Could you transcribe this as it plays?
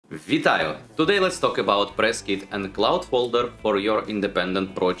Вітаю! Today let's talk about press kit and cloud folder for your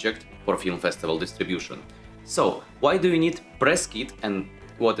independent project for film festival distribution. So, why do you need press kit and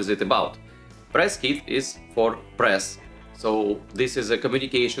what is it about? Press kit is for press. So, this is a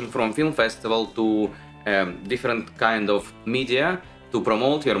communication from film festival to different kind of media to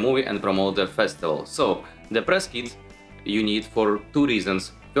promote your movie and promote the festival. So, the press kit you need for two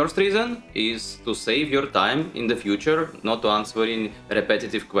reasons. First reason is to save your time in the future, not to answering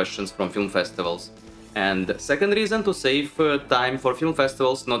repetitive questions from film festivals. And second reason, to save time for film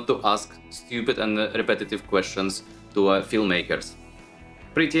festivals, not to ask stupid and repetitive questions to filmmakers.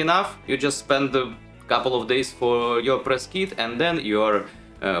 Pretty enough, you just spend a couple of days for your press kit and then you are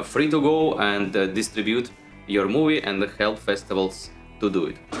free to go and distribute your movie and help festivals to do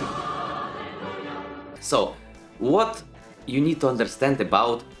it. So, what you need to understand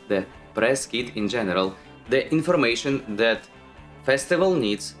about the press kit in general, the information that festival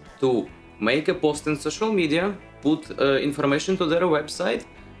needs to make a post in social media, put information to their website,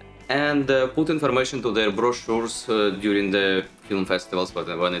 and put information to their brochures during the film festivals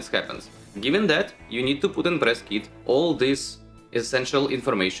when it happens. Given that, you need to put in press kit all this essential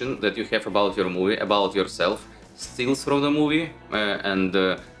information that you have about your movie, about yourself, stills from the movie,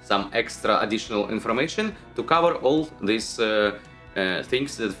 and some extra additional information to cover all these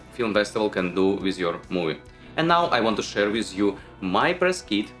things that film festival can do with your movie. And now I want to share with you my press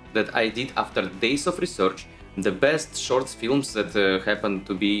kit that I did after days of research, the best short films that happen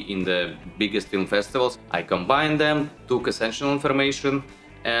to be in the biggest film festivals. I combined them, took essential information,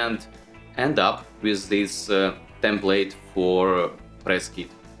 and end up with this template for press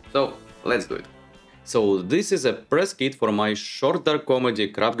kit. So let's do it. So this is a press kit for my short dark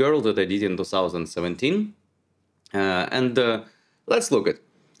comedy Crabgirl that I did in 2017. Let's look at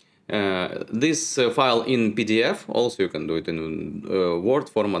this file in PDF. Also, you can do it in Word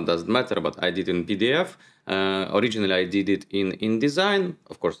format, doesn't matter, but I did in PDF. Originally, I did it in InDesign.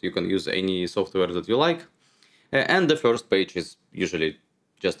 Of course, you can use any software that you like. And the first page is usually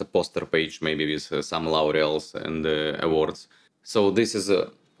just a poster page, maybe with some laureals and awards. So this is a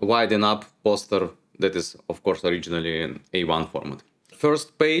wide enough poster that is, of course, originally in A1 format.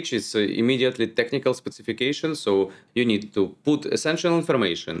 First page is immediately technical specification, so you need to put essential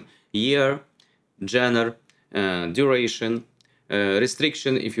information: year, genre, duration,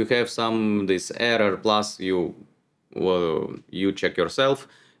 restriction. If you have this error, plus you check yourself.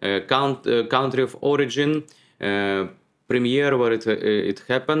 Country of origin, premiere where it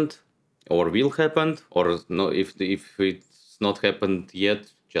happened or will happen, or no, if it's not happened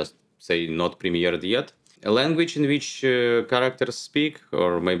yet, just say not premiered yet. A language in which characters speak,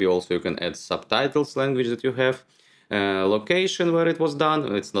 or maybe also you can add subtitles language that you have. Location where it was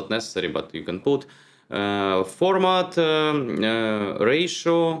done, it's not necessary, but you can put. Format,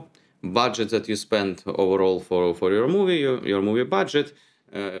 ratio, budget that you spent overall for your movie, your movie budget.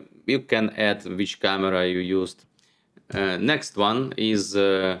 You can add which camera you used. Next one is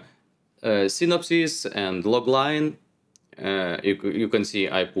synopsis and logline. You can see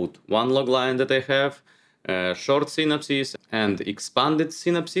I put one logline that I have, short synopsis and expanded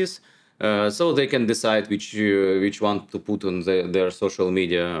synopsis, so they can decide which one to put on their social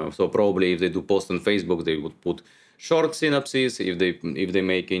media. So probably if they do post on Facebook, they would put short synopsis. If they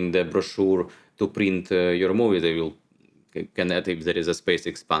make in the brochure to print your movie, they can add, if there is a space,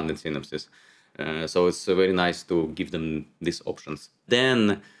 expanded synopsis. So it's very nice to give them these options.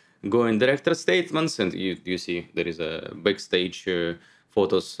 Then go in director statements, and you see there is a backstage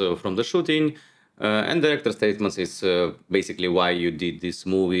photos from the shooting. And director statements is basically why you did this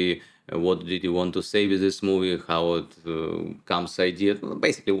movie, what did you want to say with this movie, how it comes idea,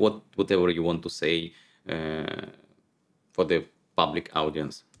 basically whatever you want to say for the public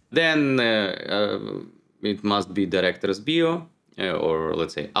audience. Then it must be director's bio, or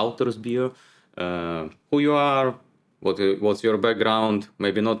let's say author's bio, who you are, what's your background,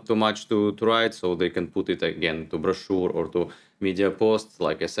 maybe not too much to write, so they can put it again to brochure or to media posts,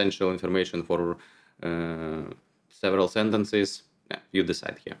 like essential information for several sentences. Yeah, you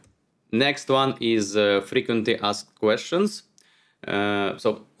decide here. Next one is frequently asked questions.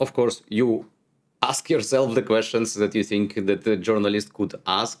 So, of course, you ask yourself the questions that you think that the journalist could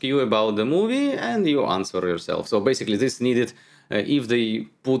ask you about the movie, and you answer yourself. So basically this needed, if they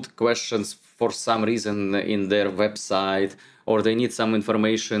put questions for some reason in their website, or they need some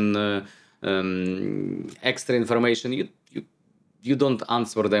information, extra information, you don't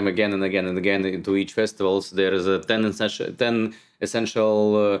answer them again and again and again to each festivals. There is 10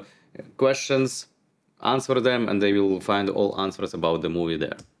 essential questions, answer them, and they will find all answers about the movie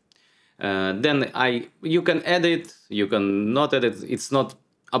there. Then you can edit, you can not edit. It's not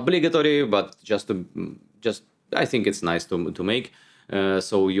obligatory, but just I think it's nice to make.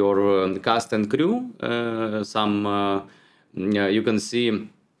 So your cast and crew, you can see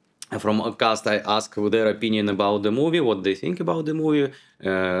from a cast I ask their opinion about the movie, what they think about the movie.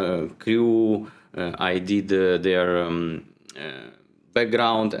 Crew, I did their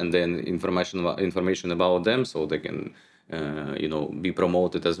background and then information about them, so they can be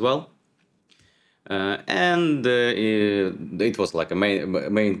promoted as well. And it was like a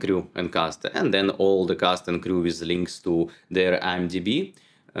main crew and cast, and then all the cast and crew with links to their IMDb.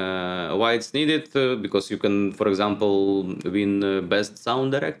 Why it's needed? Because you can, for example, win best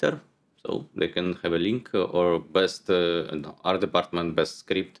sound director, so they can have a link, or best art department, best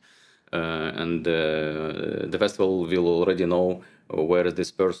script, and the festival will already know where is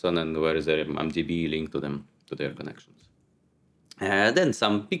this person and where is their IMDb link to them, to their connections. Then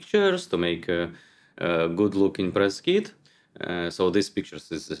some pictures to make a good looking press kit. So these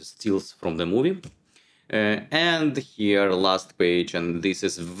pictures is stills from the movie. And here last page, and this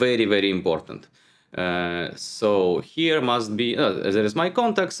is very, very important. So here must be, there is my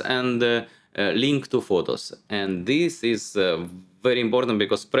contacts and link to photos. And this is very important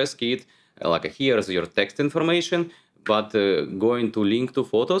because press kit, like here's your text information, but going to link to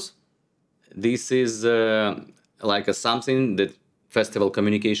photos, this is like something that Festival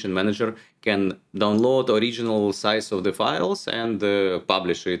Communication Manager can download original size of the files and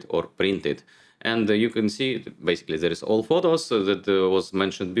publish it or print it. And you can see, basically, there is all photos that was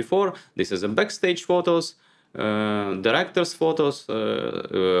mentioned before. This is a backstage photos, director's photos,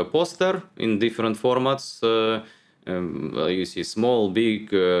 poster in different formats. You see small,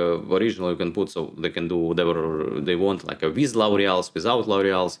 big, original you can put, so they can do whatever they want, like with L'Oreals, without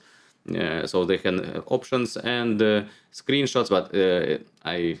L'Oreals. So they can options and screenshots, but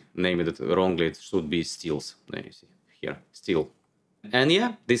I named it wrongly. It should be stills. You see here, still. And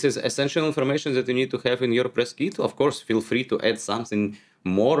yeah, this is essential information that you need to have in your press kit. Of course, feel free to add something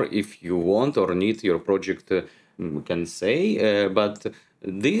more if you want or need your project can say. But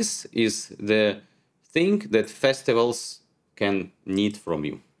this is the thing that festivals can need from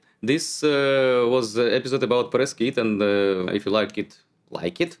you. This was the episode about press kit, and if you like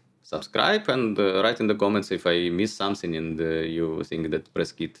it, subscribe, and write in the comments if I missed something and you think that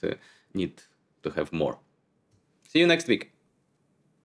press kit need to have more. See you next week.